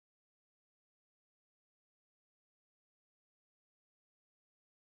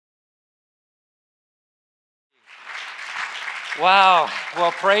Wow.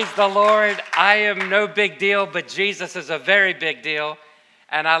 Well, praise the Lord. I am no big deal, but Jesus is a very big deal.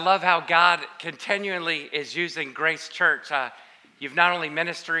 And I love how God continually is using Grace Church. You've not only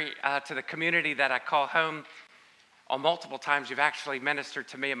ministered to the community that I call home, on multiple times you've actually ministered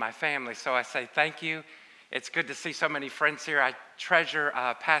to me and my family. So I say thank you. It's good to see so many friends here. I treasure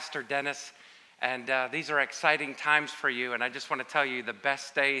Pastor Dennis. And these are exciting times for you. And I just want to tell you the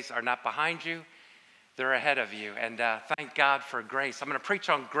best days are not behind you. They're ahead of you, and thank God for grace. I'm going to preach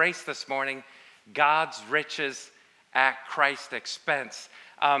on grace this morning, God's riches at Christ's expense.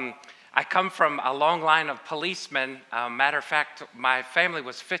 I come from a long line of policemen. Matter of fact, my family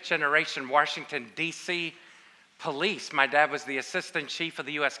was fifth generation Washington, D.C. police. My dad was the assistant chief of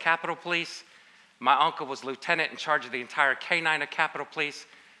the U.S. Capitol Police. My uncle was lieutenant in charge of the entire K-9 of Capitol Police.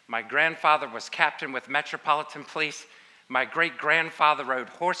 My grandfather was captain with Metropolitan Police. My great-grandfather rode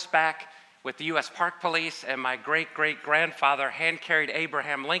horseback with the U.S. Park Police, and my great-great-grandfather hand-carried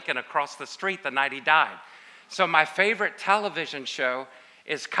Abraham Lincoln across the street the night he died. So my favorite television show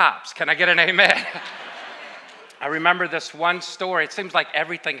is Cops. Can I get an amen? I remember this one story. It seems like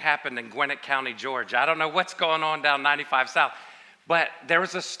everything happened in Gwinnett County, Georgia. I don't know what's going on down 95 South, but there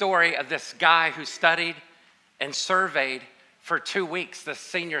was a story of this guy who studied and surveyed for 2 weeks the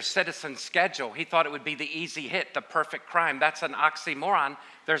senior citizen schedule. He thought it would be the easy hit, the perfect crime. That's an oxymoron.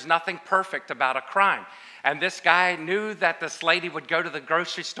 There's nothing perfect about a crime. And this guy knew that this lady would go to the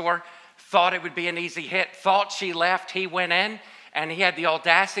grocery store, thought it would be an easy hit, thought she left, he went in, and he had the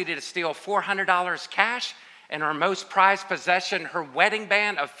audacity to steal $400 cash and her most prized possession, her wedding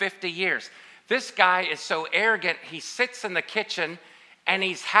band of 50 years. This guy is so arrogant, he sits in the kitchen and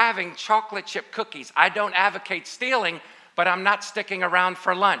he's having chocolate chip cookies. I don't advocate stealing, but I'm not sticking around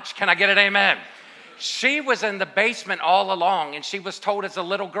for lunch. Can I get an amen? She was in the basement all along, and she was told as a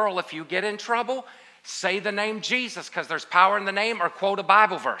little girl, if you get in trouble, say the name Jesus, because there's power in the name, or quote a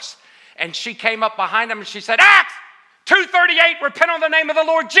Bible verse. And she came up behind him and she said, Acts 2:38, repent on the name of the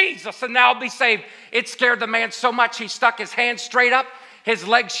Lord Jesus, and thou be saved. It scared the man so much he stuck his hand straight up, his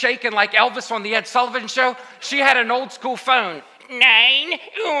legs shaking like Elvis on the Ed Sullivan Show. She had an old school phone.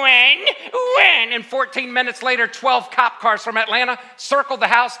 911. And 14 minutes later, 12 cop cars from Atlanta circled the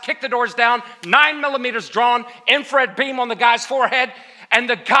house, kicked the doors down, 9mm drawn, infrared beam on the guy's forehead. And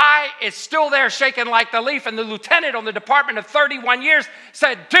the guy is still there shaking like the leaf. And the lieutenant on the department of 31 years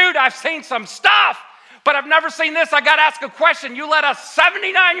said, dude, I've seen some stuff, but I've never seen this. I got to ask a question. You let a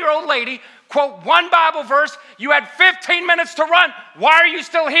 79-year-old lady quote one Bible verse. You had 15 minutes to run. Why are you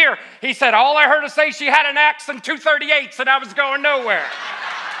still here? He said, all I heard her say, she had an axe and 238s, and I was going nowhere.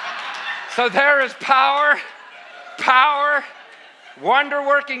 So there is power,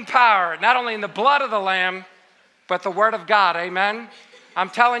 wonder-working power, not only in the blood of the Lamb, but the Word of God. Amen? I'm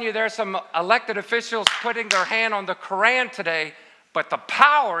telling you, there's some elected officials putting their hand on the Quran today, but the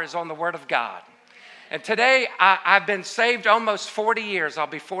power is on the Word of God. And today, I've been saved almost 40 years. I'll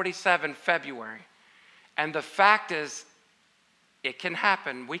be 47 February. And the fact is, it can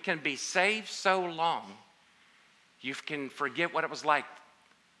happen. We can be saved so long, you can forget what it was like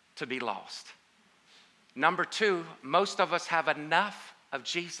to be lost. Number two, most of us have enough of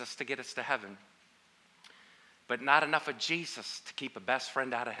Jesus to get us to heaven, but not enough of Jesus to keep a best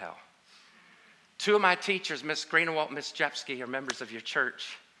friend out of hell. Two of my teachers, Miss Greenewalt and Miss Jepsky, are members of your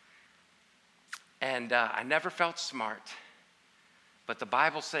church. And I never felt smart, but the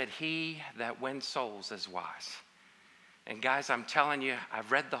Bible said, he that wins souls is wise. And guys, I'm telling you,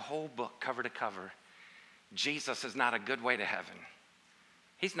 I've read the whole book cover to cover. Jesus is not a good way to heaven.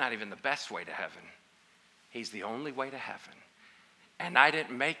 He's not even the best way to heaven. He's the only way to heaven. And I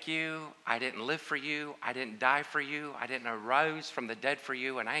didn't make you. I didn't live for you. I didn't die for you. I didn't arise from the dead for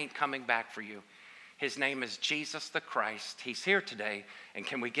you, and I ain't coming back for you. His name is Jesus the Christ. He's here today. And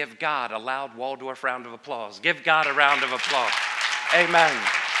can we give God a loud Waldorf round of applause? Give God a round of applause. Amen.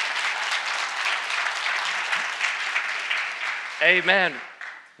 Amen.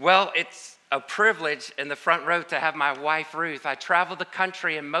 Well, it's a privilege in the front row to have my wife, Ruth. I travel the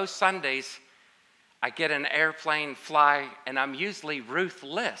country, and most Sundays, I get an airplane fly, and I'm usually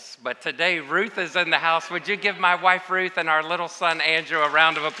Ruthless. But today, Ruth is in the house. Would you give my wife, Ruth, and our little son, Andrew, a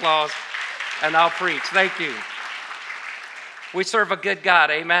round of applause? And I'll preach. Thank you. We serve a good God.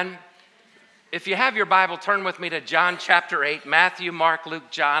 Amen. If you have your Bible, turn with me to John chapter 8, Matthew, Mark,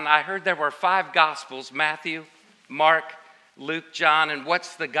 Luke, John. I heard there were 5 Gospels, Matthew, Mark, Luke, John. And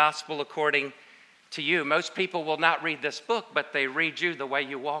what's the gospel according to you? Most people will not read this book, but they read you the way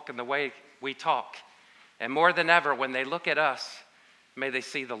you walk and the way we talk. And more than ever, when they look at us, may they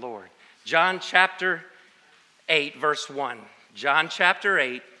see the Lord. John chapter 8, verse 1. John chapter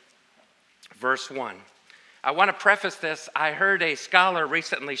 8. Verse 1, I want to preface this. I heard a scholar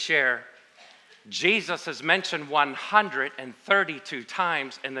recently share Jesus is mentioned 132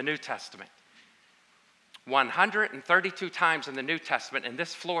 times in the New Testament. 132 times in the New Testament, and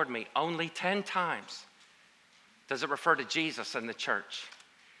this floored me. Only 10 times does it refer to Jesus in the church.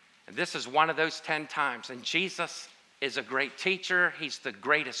 And this is one of those 10 times. And Jesus is a great teacher. He's the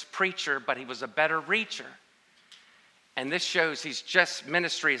greatest preacher, but he was a better reacher. And this shows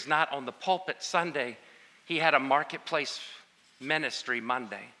ministry is not on the pulpit Sunday. He had a marketplace ministry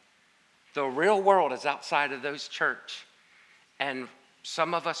Monday. The real world is outside of those church. And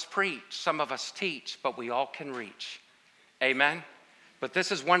some of us preach, some of us teach, but we all can reach. Amen? But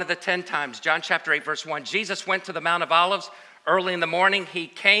this is one of the 10 times. John chapter 8, verse 1. Jesus went to the Mount of Olives early in the morning. He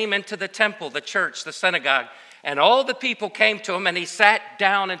came into the temple, the church, the synagogue, and all the people came to him, and he sat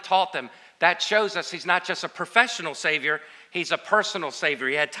down and taught them. That shows us he's not just a professional Savior, he's a personal Savior.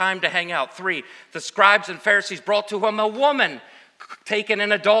 He had time to hang out. 3, the scribes and Pharisees brought to him a woman taken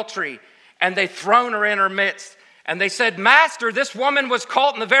in adultery, and they thrown her in her midst. And they said, Master, this woman was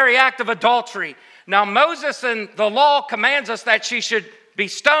caught in the very act of adultery. Now Moses and the law commands us that she should be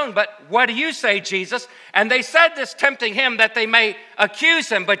stoned, but what do you say, Jesus? And they said this, tempting him that they may accuse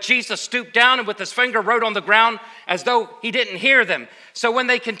him. But Jesus stooped down and with his finger wrote on the ground as though he didn't hear them. So when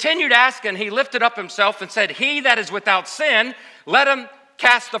they continued asking, he lifted up himself and said, He that is without sin, let him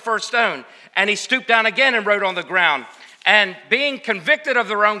cast the first stone. And he stooped down again and wrote on the ground. And being convicted of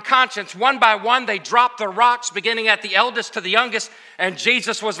their own conscience, one by one, they dropped their rocks, beginning at the eldest to the youngest, and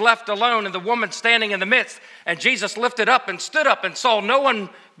Jesus was left alone, and the woman standing in the midst. And Jesus lifted up and stood up and saw no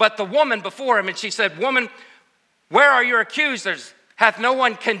one but the woman before him. And she said, Woman, where are your accusers? Hath no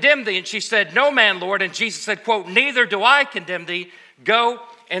one condemned thee? And she said, No man, Lord. And Jesus said, quote, Neither do I condemn thee. Go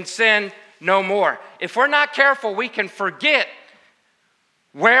and sin no more. If we're not careful, we can forget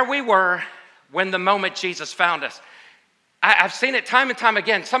where we were when the moment Jesus found us. I've seen it time and time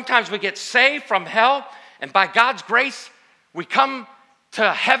again. Sometimes we get saved from hell, and by God's grace, we come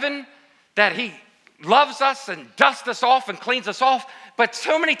to heaven that he loves us and dusts us off and cleans us off. But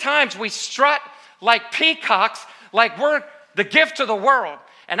so many times we strut like peacocks, like we're the gift to the world.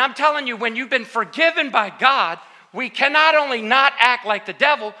 And I'm telling you, when you've been forgiven by God, we can not only not act like the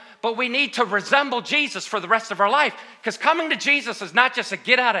devil, but we need to resemble Jesus for the rest of our life. Because coming to Jesus is not just a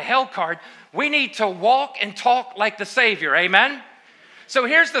get out of hell card. We need to walk and talk like the Savior. Amen? So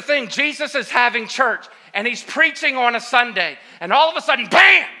here's the thing. Jesus is having church, and he's preaching on a Sunday. And all of a sudden,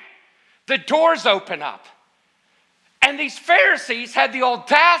 bam, the doors open up. And these Pharisees had the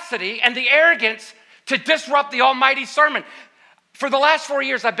audacity and the arrogance to disrupt the almighty sermon. For the last 4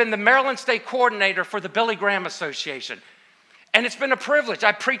 years, I've been the Maryland State Coordinator for the Billy Graham Association. And it's been a privilege.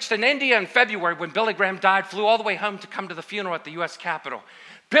 I preached in India in February when Billy Graham died, flew all the way home to come to the funeral at the U.S. Capitol.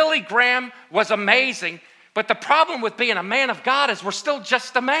 Billy Graham was amazing, but the problem with being a man of God is we're still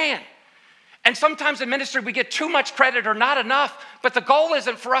just a man. And sometimes in ministry we get too much credit or not enough, but the goal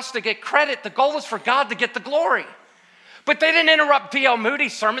isn't for us to get credit. The goal is for God to get the glory. But they didn't interrupt D.L.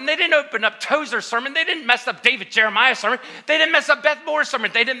 Moody's sermon. They didn't open up Tozer's sermon. They didn't mess up David Jeremiah's sermon. They didn't mess up Beth Moore's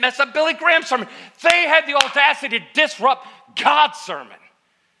sermon. They didn't mess up Billy Graham's sermon. They had the audacity to disrupt God's sermon.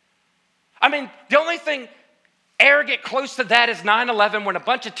 I mean, the only thing arrogant close to that is 9/11 when a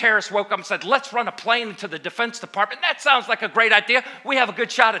bunch of terrorists woke up and said, let's run a plane into the Defense Department. That sounds like a great idea. We have a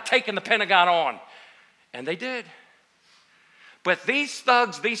good shot at taking the Pentagon on. And they did. But these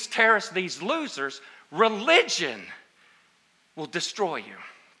thugs, these terrorists, these losers, religion will destroy you.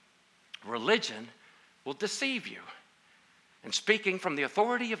 Religion will deceive you. And speaking from the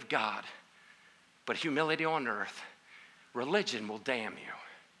authority of God, but humility on earth, religion will damn you.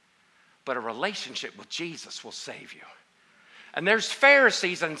 But a relationship with Jesus will save you. And there's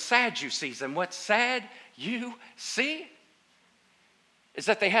Pharisees and Sadducees, and what Sadducee is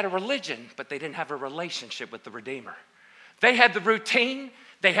that they had a religion, but they didn't have a relationship with the Redeemer. They had the routine,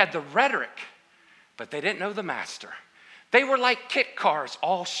 they had the rhetoric, but they didn't know the master. They were like kit cars,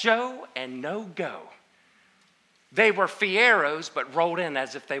 all show and no go. They were Fieros, but rolled in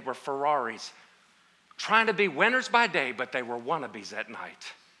as if they were Ferraris, trying to be winners by day, but they were wannabes at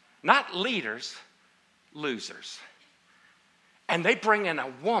night. Not leaders, losers. And they bring in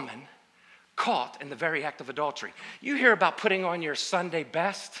a woman caught in the very act of adultery. You hear about putting on your Sunday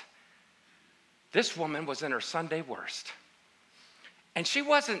best. This woman was in her Sunday worst. And she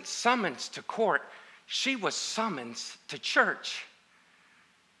wasn't summoned to court. She was summoned to church.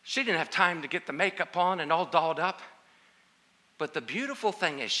 She didn't have time to get the makeup on and all dolled up. But the beautiful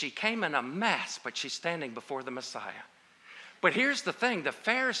thing is she came in a mess, but she's standing before the Messiah. But here's the thing. The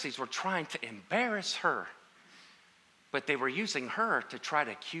Pharisees were trying to embarrass her. But they were using her to try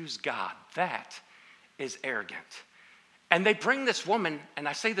to accuse God. That is arrogant. And they bring this woman, and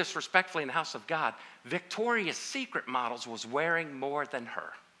I say this respectfully in the house of God, Victoria's Secret models was wearing more than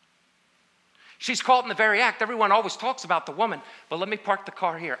her. She's caught in the very act. Everyone always talks about the woman, but let me park the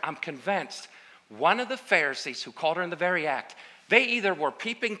car here. I'm convinced one of the Pharisees who caught her in the very act, they either were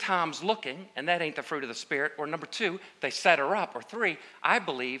peeping Toms looking, and that ain't the fruit of the Spirit, or number two, they set her up, or three, I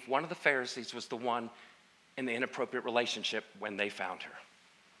believe one of the Pharisees was the one in the inappropriate relationship when they found her.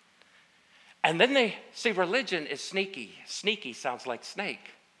 And then they see religion is sneaky. Sneaky sounds like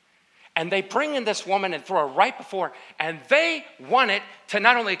snake. And they bring in this woman and throw her right before, and they wanted to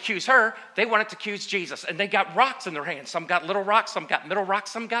not only accuse her, they wanted to accuse Jesus. And they got rocks in their hands. Some got little rocks, some got middle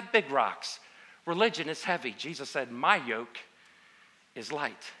rocks, some got big rocks. Religion is heavy. Jesus said, my yoke is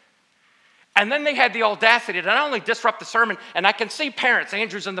light. And then they had the audacity to not only disrupt the sermon, and I can see parents,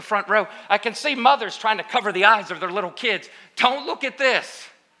 Andrew's in the front row, I can see mothers trying to cover the eyes of their little kids. Don't look at this.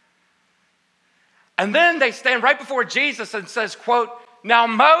 And then they stand right before Jesus and says, quote, now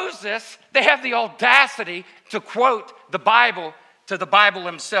Moses, they have the audacity to quote the Bible to the Bible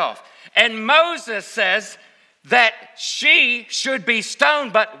himself. And Moses says that she should be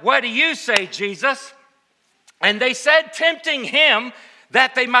stoned, but what do you say, Jesus? And they said, tempting him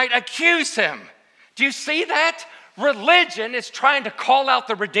that they might accuse him. Do you see that? Religion is trying to call out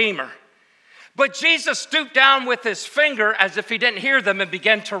the Redeemer. But Jesus stooped down with his finger as if he didn't hear them and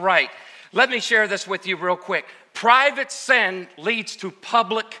began to write. Let me share this with you real quick. Private sin leads to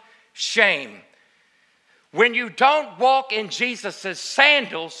public shame. When you don't walk in Jesus'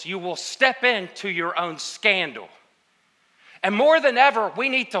 sandals, you will step into your own scandal. And more than ever, we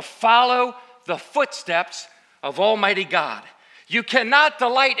need to follow the footsteps of Almighty God. You cannot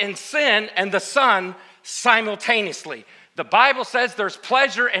delight in sin and the Son simultaneously. The Bible says there's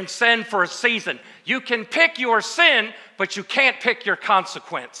pleasure in sin for a season. You can pick your sin, but you can't pick your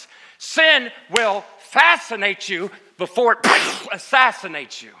consequence. Sin will fascinate you before it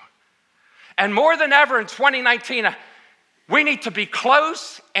assassinates you. And more than ever in 2019, we need to be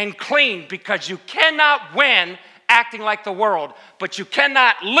close and clean because you cannot win acting like the world, but you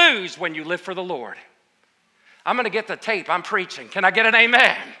cannot lose when you live for the Lord. I'm going to get the tape. I'm preaching. Can I get an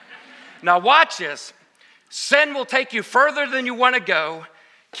amen? Now watch this. Sin will take you further than you want to go,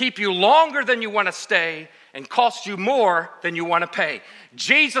 keep you longer than you want to stay, and cost you more than you want to pay.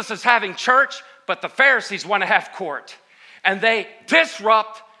 Jesus is having church, but the Pharisees want to have court. And they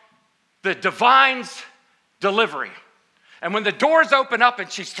disrupt the divine's delivery. And when the doors open up and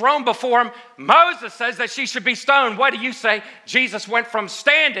she's thrown before him, Moses says that she should be stoned. What do you say? Jesus went from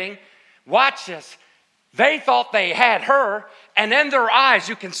standing, watch this, they thought they had her, and in their eyes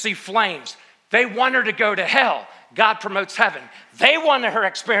you can see flames. They want her to go to hell. God promotes heaven. They wanted her to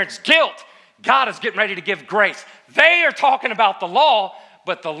experience guilt. God is getting ready to give grace. They are talking about the law,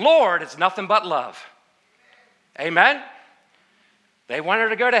 but the Lord is nothing but love. Amen? They want her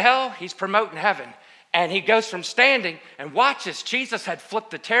to go to hell. He's promoting heaven. And he goes from standing, and watch this. Jesus had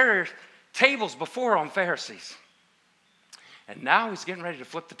flipped the tables before on Pharisees. And now he's getting ready to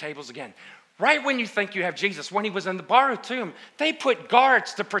flip the tables again. Right when you think you have Jesus, when he was in the borrowed tomb, they put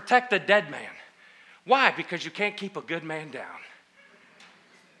guards to protect the dead man. Why? Because you can't keep a good man down.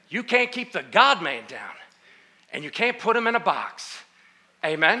 You can't keep the God man down. And you can't put him in a box.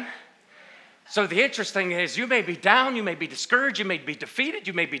 Amen? So the interesting thing is you may be down, you may be discouraged, you may be defeated,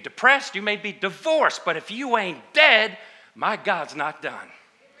 you may be depressed, you may be divorced, but if you ain't dead, my God's not done.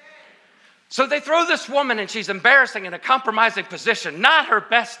 So they throw this woman and she's embarrassing in a compromising position, not her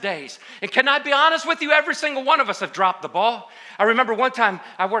best days. And can I be honest with you? Every single one of us have dropped the ball. I remember one time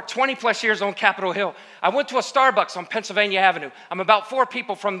I worked 20 plus years on Capitol Hill. I went to a Starbucks on Pennsylvania Avenue. I'm about 4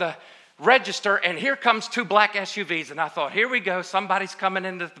 people from the register, and here comes 2 black SUVs. And I thought, here we go, somebody's coming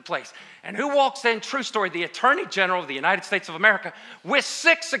into the place. And who walks in? True story, the Attorney General of the United States of America with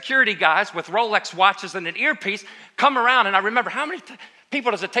 6 security guys with Rolex watches and an earpiece come around. And I remember, how many people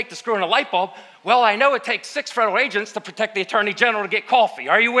does it take to screw in a light bulb? Well, I know it takes 6 federal agents to protect the Attorney General to get coffee.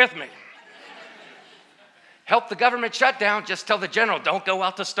 Are you with me? Help the government shut down, just tell the general, don't go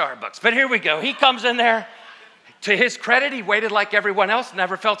out to Starbucks. But here we go. He comes in there. To his credit, he waited like everyone else,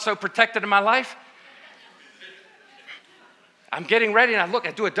 never felt so protected in my life. I'm getting ready, and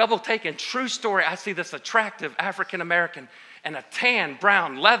I do a double take, and true story, I see this attractive African-American in a tan,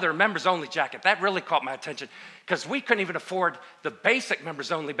 brown, leather, members-only jacket. That really caught my attention, because we couldn't even afford the basic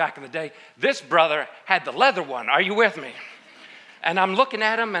members-only back in the day. This brother had the leather one. Are you with me? And I'm looking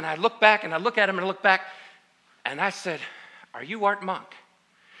at him, and I look back, and I look at him, and I look back, and I said, are you Art Monk?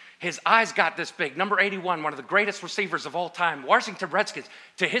 His eyes got this big. Number 81, one of the greatest receivers of all time, Washington Redskins.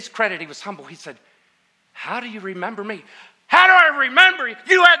 To his credit, he was humble. He said, how do you remember me? How do I remember you?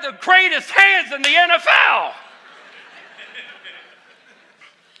 You had the greatest hands in the NFL.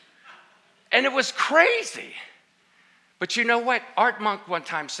 And it was crazy. But you know what? Art Monk one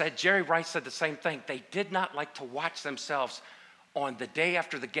time said, Jerry Rice said the same thing. They did not like to watch themselves on the day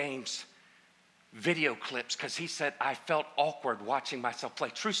after the games video clips because he said, I felt awkward watching myself play.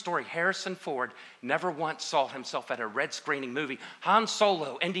 True story, Harrison Ford never once saw himself at a red screening movie. Han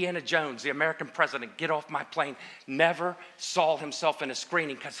Solo, Indiana Jones, the American president, Get Off My Plane, never saw himself in a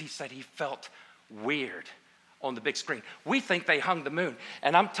screening because he said he felt weird on the big screen. We think they hung the moon.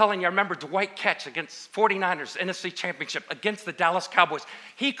 And I'm telling you, I remember Dwight Ketch against 49ers, NFC Championship, against the Dallas Cowboys.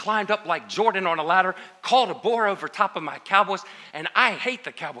 He climbed up like Jordan on a ladder, called a bore over top of my Cowboys, and I hate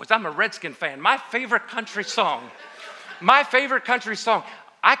the Cowboys. I'm a Redskin fan. My favorite country song,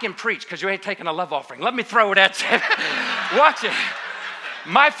 I can preach because you ain't taking a love offering. Let me throw it at you. Watch it.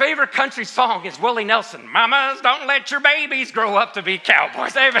 My favorite country song is Willie Nelson. Mamas, don't let your babies grow up to be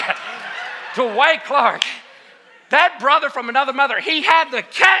cowboys. Amen. Dwight Clark. That brother from another mother, he had the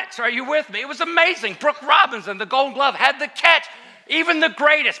catch. Are you with me? It was amazing. Brooke Robinson, the Golden Glove, had the catch. Even the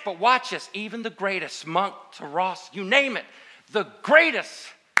greatest, but watch this, even the greatest, Monk to Ross, you name it, the greatest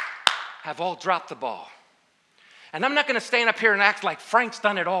have all dropped the ball. And I'm not going to stand up here and act like Frank's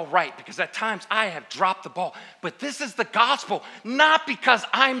done it all right, because at times I have dropped the ball. But this is the gospel, not because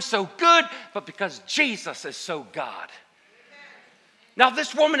I'm so good, but because Jesus is so God. Now,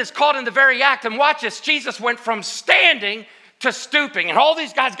 this woman is caught in the very act, and watch this. Jesus went from standing to stooping, and all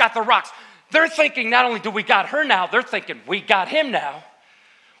these guys got the rocks. They're thinking, not only do we got her now, they're thinking, we got him now.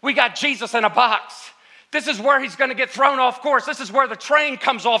 We got Jesus in a box. This is where he's going to get thrown off course. This is where the train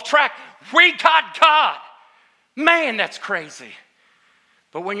comes off track. We got God. Man, that's crazy.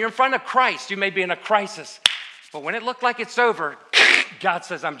 But when you're in front of Christ, you may be in a crisis. But when it looked like it's over, God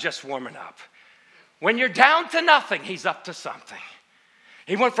says, I'm just warming up. When you're down to nothing, he's up to something.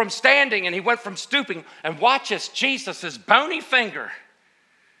 He went from standing and he went from stooping. And watch this, Jesus' bony finger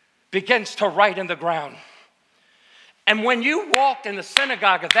begins to write in the ground. And when you walked in the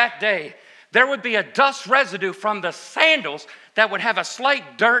synagogue of that day, there would be a dust residue from the sandals that would have a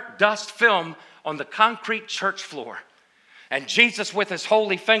slight dirt dust film on the concrete church floor. And Jesus, with his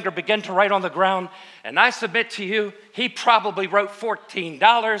holy finger, began to write on the ground. And I submit to you, he probably wrote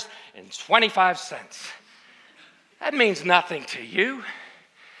 $14.25. That means nothing to you.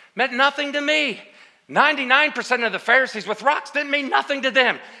 Meant nothing to me. 99% of the Pharisees with rocks didn't mean nothing to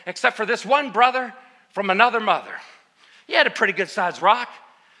them, except for this one brother from another mother. He had a pretty good sized rock.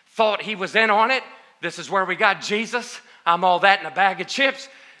 Thought he was in on it. This is where we got Jesus. I'm all that in a bag of chips.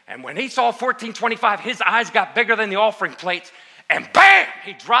 And when he saw $14.25, his eyes got bigger than the offering plates. And bam,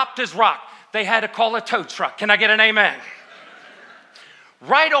 he dropped his rock. They had to call a tow truck. Can I get an amen?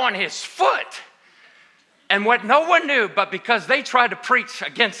 Right on his foot. And what no one knew, but because they tried to preach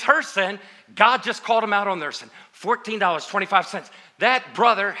against her sin, God just called them out on their sin. $14.25. That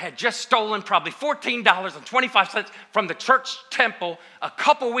brother had just stolen probably $14.25 from the church temple a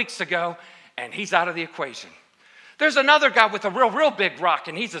couple weeks ago, and he's out of the equation. There's another guy with a real big rock,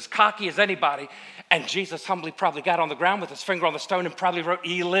 and he's as cocky as anybody. And Jesus humbly probably got on the ground with his finger on the stone and probably wrote,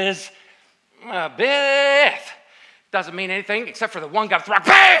 Elizabeth. Doesn't mean anything except for the one guy with the rock.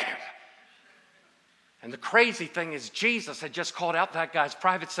 Bam! And the crazy thing is Jesus had just called out that guy's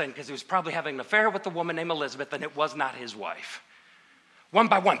private sin because he was probably having an affair with a woman named Elizabeth, and it was not his wife. One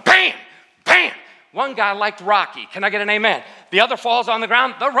by one, bam, bam. One guy liked Rocky. Can I get an amen? The other falls on the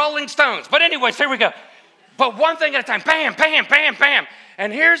ground, the Rolling Stones. But anyways, here we go. But one thing at a time, bam, bam, bam, bam.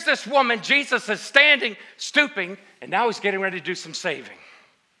 And here's this woman, Jesus is standing, stooping, and now he's getting ready to do some saving.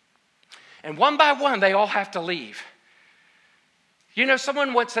 And one by one, they all have to leave. You know,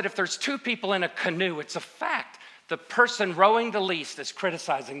 someone once said if there's two people in a canoe, it's a fact. The person rowing the least is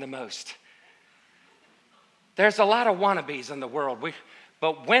criticizing the most. There's a lot of wannabes in the world,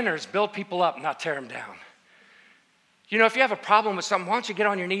 but winners build people up, not tear them down. You know, if you have a problem with something, why don't you get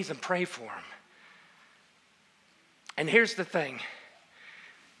on your knees and pray for them? And here's the thing.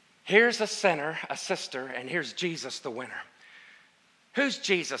 Here's a sinner, a sister, and here's Jesus, the winner. Who's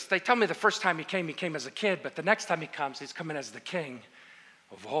Jesus? They tell me the first time he came as a kid, but the next time he comes, he's coming as the King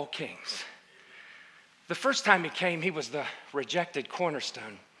of all kings. The first time he came, he was the rejected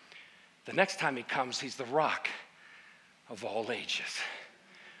cornerstone. The next time he comes, he's the rock of all ages.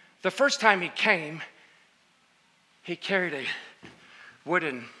 The first time he came, he carried a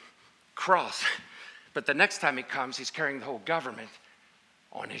wooden cross. But the next time he comes, he's carrying the whole government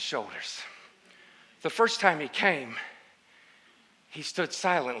on his shoulders. The first time he came, he stood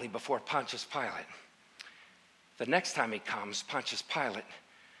silently before Pontius Pilate. The next time he comes, Pontius Pilate,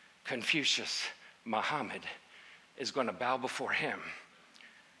 Confucius, Muhammad is going to bow before him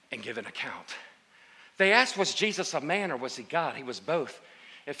and give an account. They asked, was Jesus a man or was he God? He was both.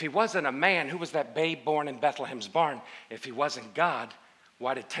 If he wasn't a man, who was that babe born in Bethlehem's barn? If he wasn't God,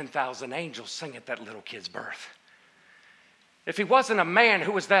 why did 10,000 angels sing at that little kid's birth? If he wasn't a man,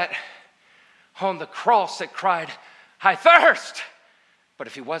 who was that on the cross that cried, I thirst? But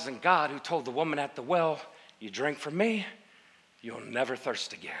if he wasn't God, who told the woman at the well, you drink from me, you'll never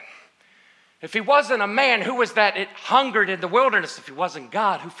thirst again. If he wasn't a man, who was that it hungered in the wilderness? If he wasn't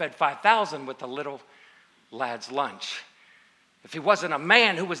God, who fed 5,000 with a little lad's lunch? If he wasn't a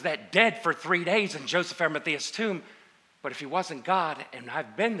man, who was that dead for 3 days in Joseph Arimathea's tomb? But if he wasn't God, and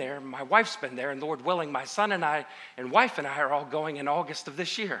I've been there, my wife's been there, and Lord willing, my son and I and wife and I are all going in August of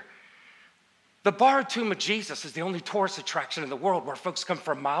this year. The borrowed tomb of Jesus is the only tourist attraction in the world where folks come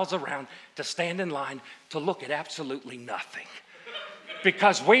from miles around to stand in line to look at absolutely nothing.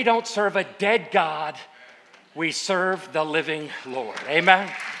 Because we don't serve a dead God, we serve the living Lord.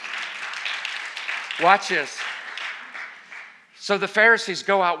 Amen? Watch this. So the Pharisees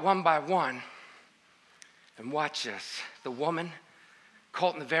go out one by one, and watch this. The woman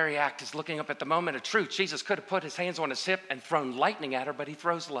caught in the very act is looking up at the moment of truth. Jesus could have put his hands on his hip and thrown lightning at her, but he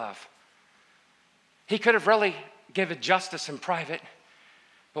throws love. He could have really given justice in private,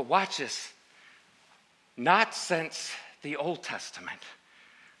 but watch this. Not since the Old Testament,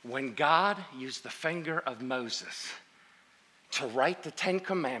 when God used the finger of Moses to write the 10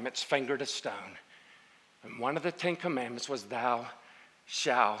 Commandments finger to stone. And one of the 10 Commandments was, thou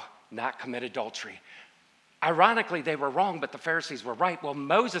shalt not commit adultery. Ironically, they were wrong, but the Pharisees were right. Well,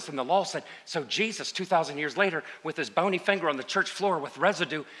 Moses in the law said, so Jesus, 2,000 years later, with his bony finger on the church floor with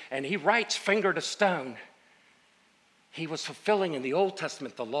residue, and he writes finger to stone. He was fulfilling in the Old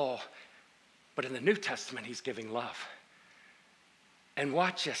Testament the law, but in the New Testament, he's giving love. And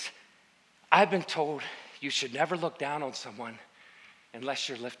watch this. I've been told you should never look down on someone unless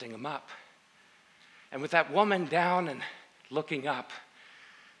you're lifting them up. And with that woman down and looking up,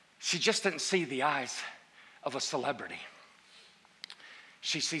 she just didn't see the eyes of a celebrity.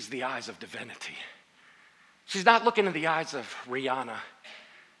 She sees the eyes of divinity. She's not looking in the eyes of Rihanna.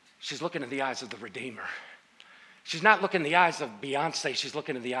 She's looking in the eyes of the Redeemer. She's not looking in the eyes of Beyonce. She's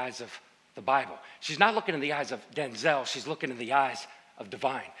looking in the eyes of the Bible. She's not looking in the eyes of Denzel. She's looking in the eyes of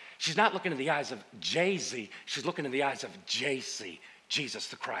divine. She's not looking in the eyes of Jay-Z. She's looking in the eyes of JC, Jesus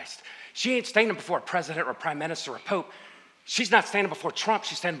the Christ. She ain't standing before a president or a prime minister or a pope. She's not standing before Trump.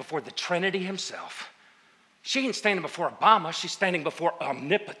 She's standing before the Trinity himself. She ain't standing before Obama. She's standing before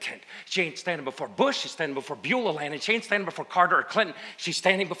omnipotent. She ain't standing before Bush. She's standing before Beulah Land. And she ain't standing before Carter or Clinton. She's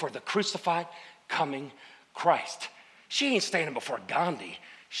standing before the crucified, coming Christ. She ain't standing before Gandhi.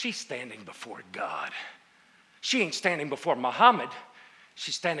 She's standing before God. She ain't standing before Muhammad.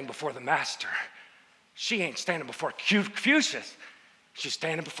 She's standing before the Master. She ain't standing before Confucius. She's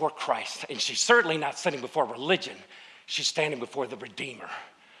standing before Christ. And she's certainly not standing before religion. She's standing before the Redeemer.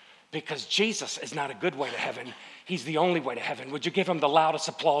 Because Jesus is not a good way to heaven. He's the only way to heaven. Would you give him the loudest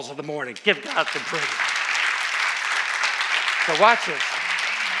applause of the morning? Give God some praise. So watch this.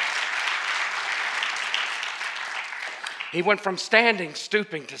 He went from standing,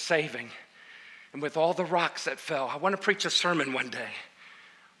 stooping, to saving. And with all the rocks that fell, I want to preach a sermon one day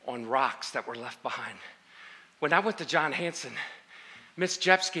on rocks that were left behind. When I went to John Hanson, Miss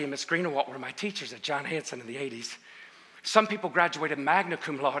Jepsky and Miss Greenawalt were my teachers at John Hanson in the 80s. Some people graduated magna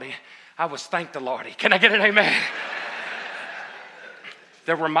cum laude. I was thank the Lordy. Can I get an amen?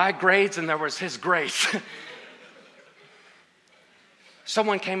 There were my grades and there was his grace.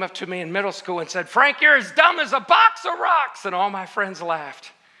 Someone came up to me in middle school and said, Frank, you're as dumb as a box of rocks. And all my friends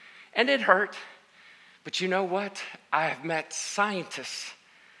laughed. And it hurt. But you know what? I have met scientists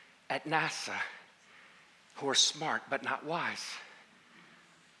at NASA who are smart but not wise.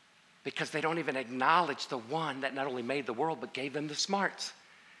 Because they don't even acknowledge the one that not only made the world but gave them the smarts.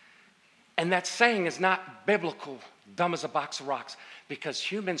 And that saying is not biblical, dumb as a box of rocks, because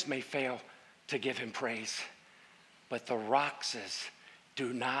humans may fail to give him praise, but the rocks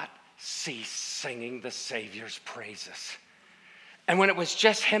do not cease singing the Savior's praises. And when it was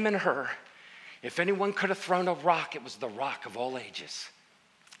just him and her, if anyone could have thrown a rock, it was the Rock of all ages,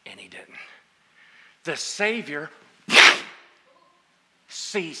 and he didn't. The Savior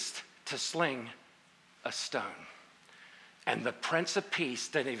ceased to sling a stone. And the Prince of Peace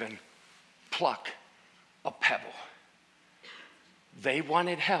didn't even pluck a pebble. They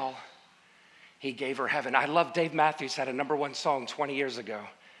wanted hell. He gave her heaven. I love Dave Matthews had a #1 song 20 years ago.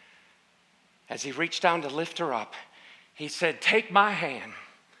 As he reached down to lift her up, he said, take my hand,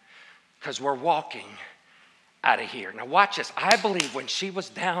 because we're walking out of here. Now watch this. I believe when she was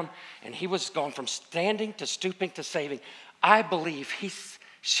down and he was going from standing to stooping to saving, I believe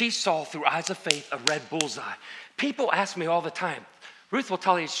she saw through eyes of faith a red bullseye. People ask me all the time. Ruth will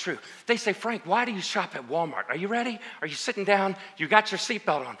tell you it's true. They say, Frank, why do you shop at Walmart? Are you ready? Are you sitting down? You got your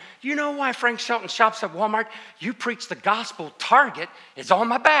seatbelt on. You know why Frank Shelton shops at Walmart? You preach the gospel. Target is on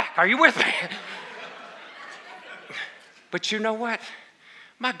my back. Are you with me? But you know what?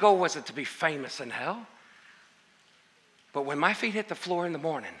 My goal wasn't to be famous in hell. But when my feet hit the floor in the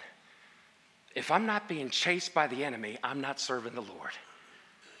morning, if I'm not being chased by the enemy, I'm not serving the Lord.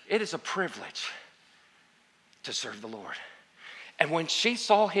 It is a privilege to serve the Lord. And when she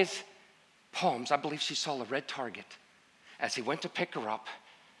saw his palms, I believe she saw a red target as he went to pick her up,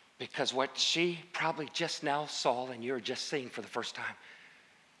 because what she probably just now saw and you're just seeing for the first time,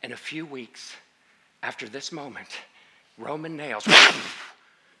 in a few weeks after this moment, Roman nails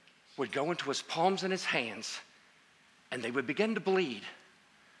would go into his palms and his hands, and they would begin to bleed.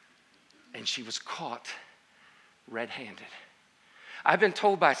 And she was caught red-handed. I've been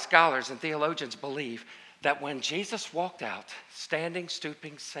told by scholars and theologians believe that when Jesus walked out, standing,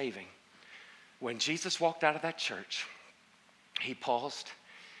 stooping, saving, when Jesus walked out of that church, he paused,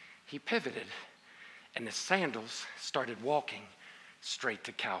 he pivoted, and his sandals started walking straight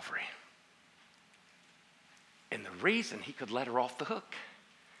to Calvary. And the reason he could let her off the hook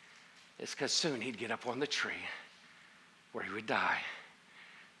is because soon he'd get up on the tree where he would die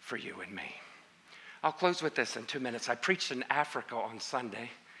for you and me. I'll close with this in 2 minutes. I preached in Africa on Sunday.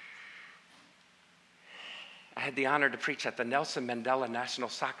 I had the honor to preach at the Nelson Mandela National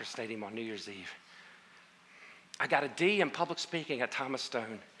Soccer Stadium on New Year's Eve. I got a D in public speaking at Thomas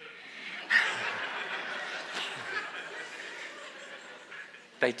Stone.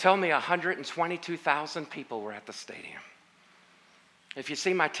 They tell me 122,000 people were at the stadium. If you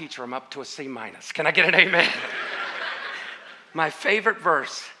see my teacher, I'm up to a C-. Can I get an amen? My favorite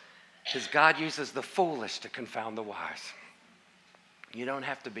verse is God uses the foolish to confound the wise. You don't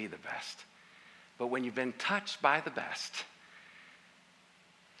have to be the best. But when you've been touched by the best,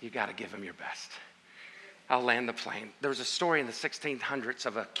 you got to give him your best. I'll land the plane. There was a story in the 1600s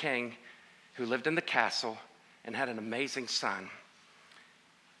of a king who lived in the castle and had an amazing son.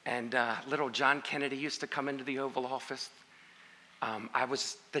 And little John Kennedy used to come into the Oval Office. I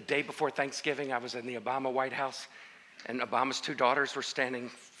was, the day before Thanksgiving, I was in the Obama White House, and Obama's 2 daughters were standing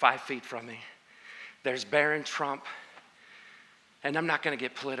 5 feet from me. There's Barron Trump. And I'm not going to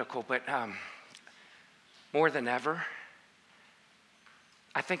get political, but more than ever,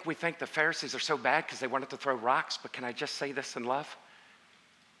 I think we think the Pharisees are so bad because they wanted to throw rocks, but can I just say this in love?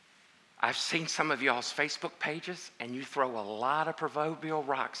 I've seen some of y'all's Facebook pages, and you throw a lot of proverbial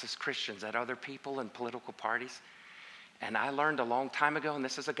rocks as Christians at other people and political parties. And I learned a long time ago, and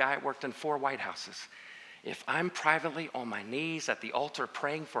this is a guy that worked in 4 White Houses, if I'm privately on my knees at the altar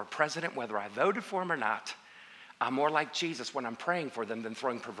praying for a president, whether I voted for him or not, I'm more like Jesus when I'm praying for them than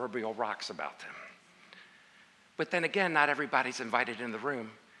throwing proverbial rocks about them. But then again, not everybody's invited in the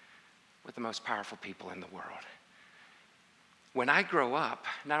room with the most powerful people in the world. When I grow up,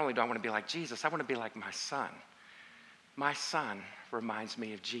 not only do I want to be like Jesus, I want to be like my son. My son reminds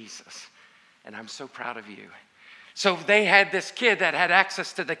me of Jesus, and I'm so proud of you. So they had this kid that had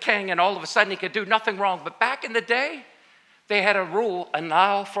access to the king, and all of a sudden he could do nothing wrong. But back in the day, they had a rule, an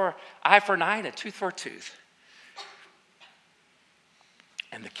eye for an eye and a tooth for a tooth.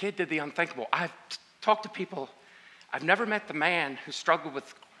 And the kid did the unthinkable. I've talked to people. I've never met the man who struggled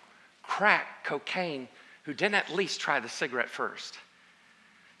with crack, cocaine, who didn't at least try the cigarette first.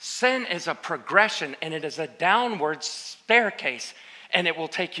 Sin is a progression, and it is a downward staircase, and it will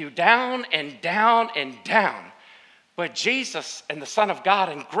take you down and down and down. But Jesus and the Son of God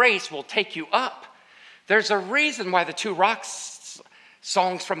and grace will take you up. There's a reason why the 2 rock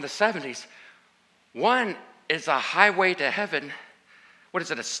songs from the 70s, one is a highway to heaven. What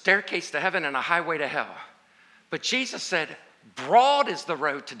is it? A staircase to heaven and a highway to hell. But Jesus said, broad is the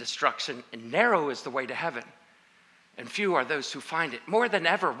road to destruction and narrow is the way to heaven. And few are those who find it. More than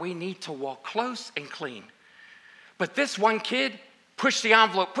ever, we need to walk close and clean. But this one kid, push the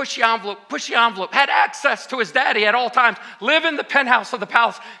envelope, had access to his daddy at all times, lived in the penthouse of the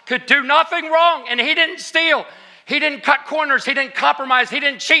palace, could do nothing wrong, and he didn't steal. He didn't cut corners. He didn't compromise. He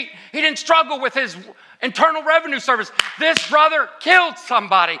didn't cheat. He didn't struggle with his Internal Revenue Service. This brother killed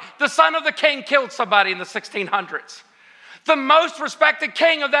somebody. The son of the king killed somebody in the 1600s. The most respected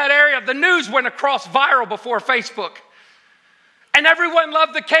king of that area. The news went across viral before Facebook. And everyone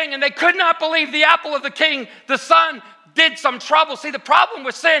loved the king, and they could not believe the apple of the king, the son, did some trouble. See, the problem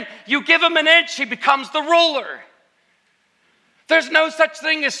with sin, you give him an inch, he becomes the ruler. There's no such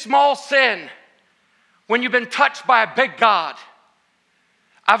thing as small sin. when you've been touched by a big God.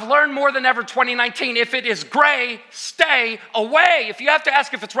 I've learned more than ever 2019, if it is gray, stay away. If you have to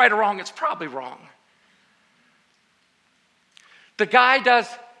ask if it's right or wrong, it's probably wrong. The guy does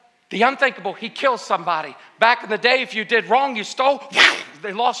the unthinkable. He kills somebody. Back in the day, if you did wrong, you stole,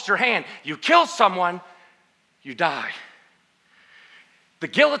 they lost your hand. You kill someone, you die. The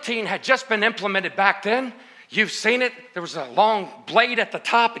guillotine had just been implemented back then. You've seen it. There was a long blade at the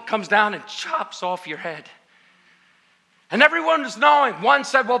top. It comes down and chops off your head. And everyone was knowing. One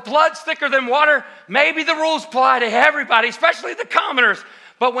said, well, blood's thicker than water. Maybe the rules apply to everybody, especially the commoners.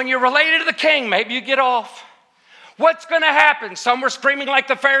 But when you're related to the king, maybe you get off. What's going to happen? Some were screaming like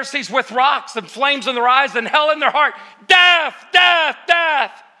the Pharisees with rocks and flames in their eyes and hell in their heart. Death, death,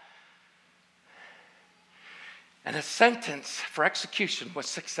 death. And the sentence for execution was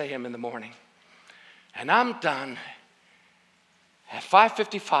 6 a.m. in the morning. And I'm done. At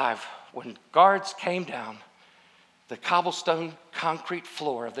 5:55, when guards came down the cobblestone concrete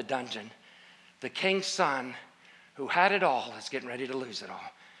floor of the dungeon, the king's son, who had it all, is getting ready to lose it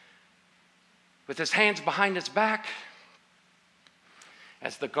all. With his hands behind his back,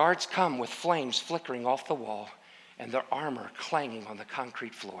 as the guards come with flames flickering off the wall and their armor clanging on the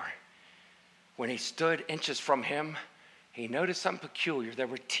concrete floor. When he stood inches from him, he noticed something peculiar. There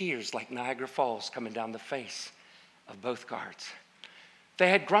were tears like Niagara Falls coming down the face of both guards. They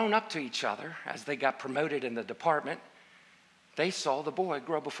had grown up to each other as they got promoted in the department. They saw the boy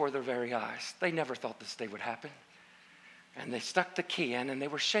grow before their very eyes. They never thought this day would happen. And they stuck the key in, and they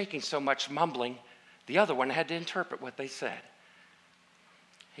were shaking so much, mumbling. The other one had to interpret what they said.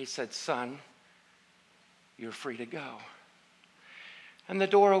 He said, son, you're free to go. And the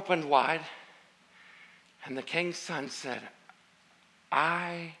door opened wide, and the king's son said,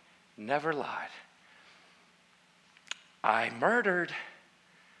 I never lied. I murdered,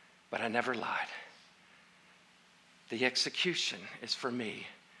 but I never lied. The execution is for me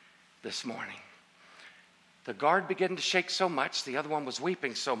this morning. The guard began to shake so much, the other one was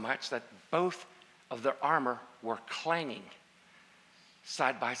weeping so much, that both of their armor were clanging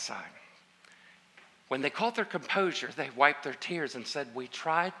side by side. When they caught their composure, they wiped their tears and said, we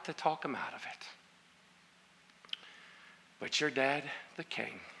tried to talk him out of it. But your dad, the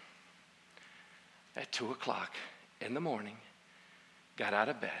king, at 2 o'clock in the morning, got out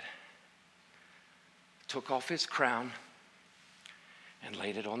of bed, took off his crown and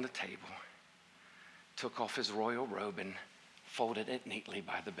laid it on the table, took off his royal robe and folded it neatly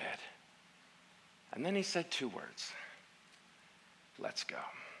by the bed. And then he said 2 words, let's go.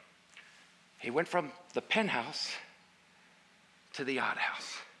 He went from the penthouse to the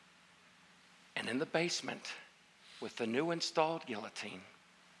outhouse. And in the basement, with the new installed guillotine,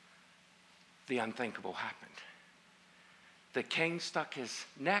 the unthinkable happened. The king stuck his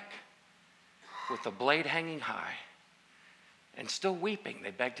neck with the blade hanging high, and still weeping,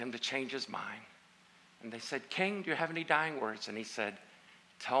 they begged him to change his mind. And they said, King, do you have any dying words? And he said,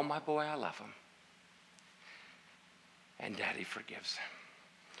 tell my boy I love him. And Daddy forgives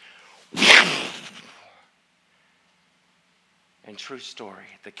him. And true story,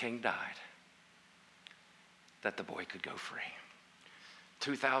 the king died that the boy could go free.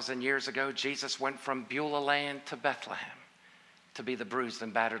 2,000 years ago, Jesus went from Beulah land to Bethlehem to be the bruised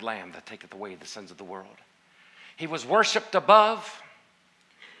and battered lamb that taketh away the sins of the world. He was worshiped above,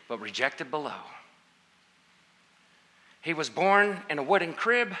 but rejected below. He was born in a wooden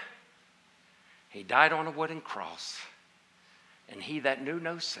crib. He died on a wooden cross. And he that knew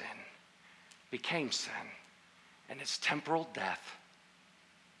no sin became sin, and his temporal death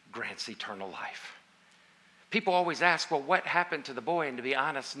grants eternal life. People always ask, well, what happened to the boy? And to be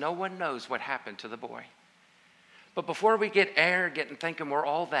honest, no one knows what happened to the boy. But before we get arrogant and thinking we're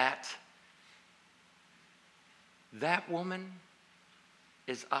all that, that woman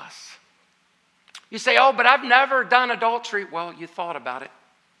is us. You say, oh, but I've never done adultery. Well, you thought about it.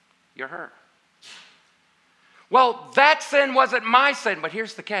 You're her. Well, that sin wasn't my sin, but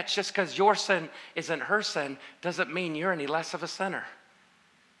here's the catch. Just because your sin isn't her sin doesn't mean you're any less of a sinner.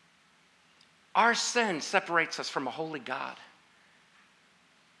 Our sin separates us from a holy God.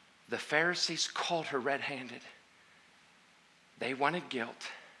 The Pharisees called her red-handed. They wanted guilt.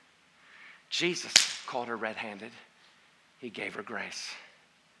 Jesus called her red-handed. He gave her grace.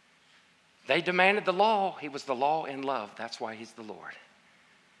 They demanded the law. He was the law in love. That's why he's the Lord.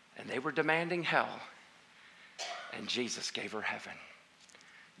 And they were demanding hell. And Jesus gave her heaven.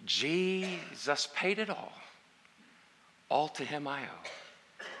 Jesus paid it all. All to him I owe.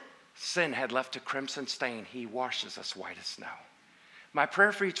 Sin had left a crimson stain. He washes us white as snow. My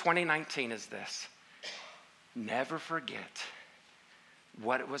prayer for you 2019 is this. Never forget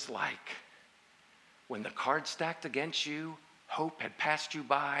what it was like when the cards stacked against you, hope had passed you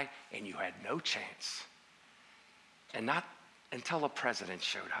by, and you had no chance. And not until a president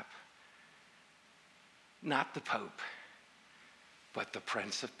showed up. Not the Pope, but the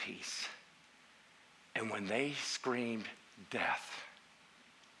Prince of Peace. And when they screamed death,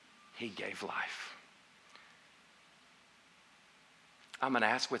 he gave life. I'm going to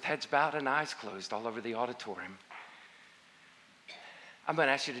ask with heads bowed and eyes closed all over the auditorium. I'm going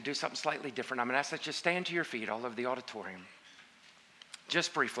to ask you to do something slightly different. I'm going to ask that you stand to your feet all over the auditorium.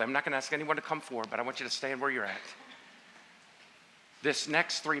 Just briefly. I'm not going to ask anyone to come forward, but I want you to stand where you're at. This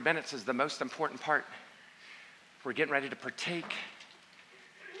next 3 minutes is the most important part. We're getting ready to partake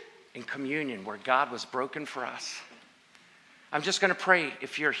in communion where God was broken for us. I'm just going to pray.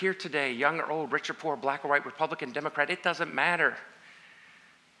 If you're here today, young or old, rich or poor, black or white, Republican, Democrat, it doesn't matter.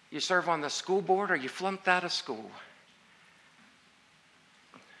 You serve on the school board or you flunked out of school.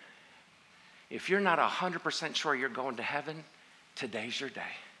 If you're not 100% sure you're going to heaven, today's your day.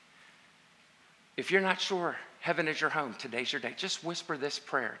 If you're not sure heaven is your home, today's your day. Just whisper this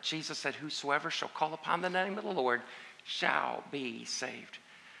prayer. Jesus said, whosoever shall call upon the name of the Lord shall be saved.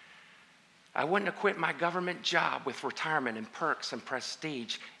 I wouldn't have quit my government job with retirement and perks and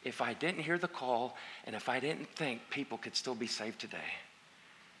prestige if I didn't hear the call and if I didn't think people could still be saved today.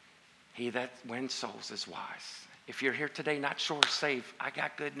 He that wins souls is wise. If you're here today not sure saved, I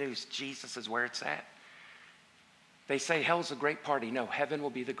got good news. Jesus is where it's at. They say hell's a great party. No, heaven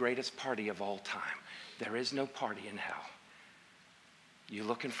will be the greatest party of all time. There is no party in hell. You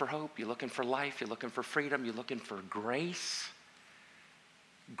looking for hope? You looking for life? You looking for freedom? You looking for grace?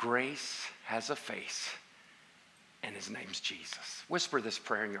 Grace has a face, and his name's Jesus. Whisper this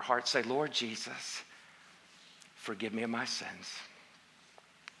prayer in your heart. Say, Lord Jesus, forgive me of my sins.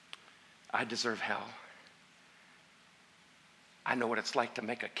 I deserve hell. I know what it's like to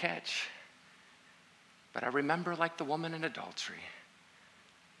make a catch, but I remember, like the woman in adultery,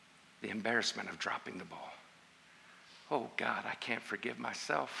 the embarrassment of dropping the ball. Oh God, I can't forgive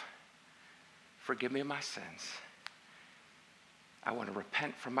myself. Forgive me of my sins. I want to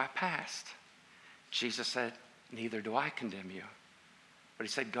repent from my past. Jesus said, neither do I condemn you. But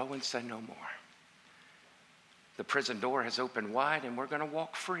he said, go and sin no more. The prison door has opened wide, and we're going to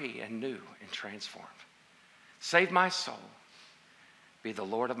walk free and new and transformed. Save my soul. Be the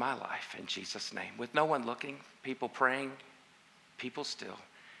Lord of my life in Jesus' name. With no one looking, people praying, people still.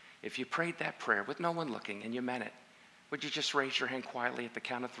 If you prayed that prayer with no one looking and you meant it, would you just raise your hand quietly at the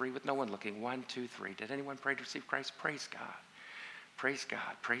count of 3 with no one looking? 1, 2, 3. Did anyone pray to receive Christ? Praise God. Praise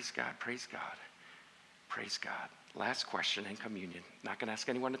God. Praise God. Praise God. Praise God. Last question in communion. Not going to ask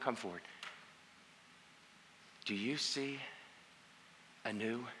anyone to come forward. Do you see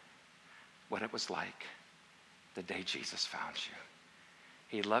anew what it was like the day Jesus found you?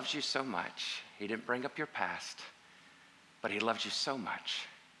 He loves you so much. He didn't bring up your past, but he loves you so much.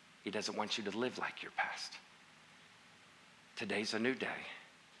 He doesn't want you to live like your past. Today's a new day,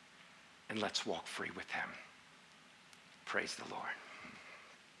 and let's walk free with him. Praise the Lord.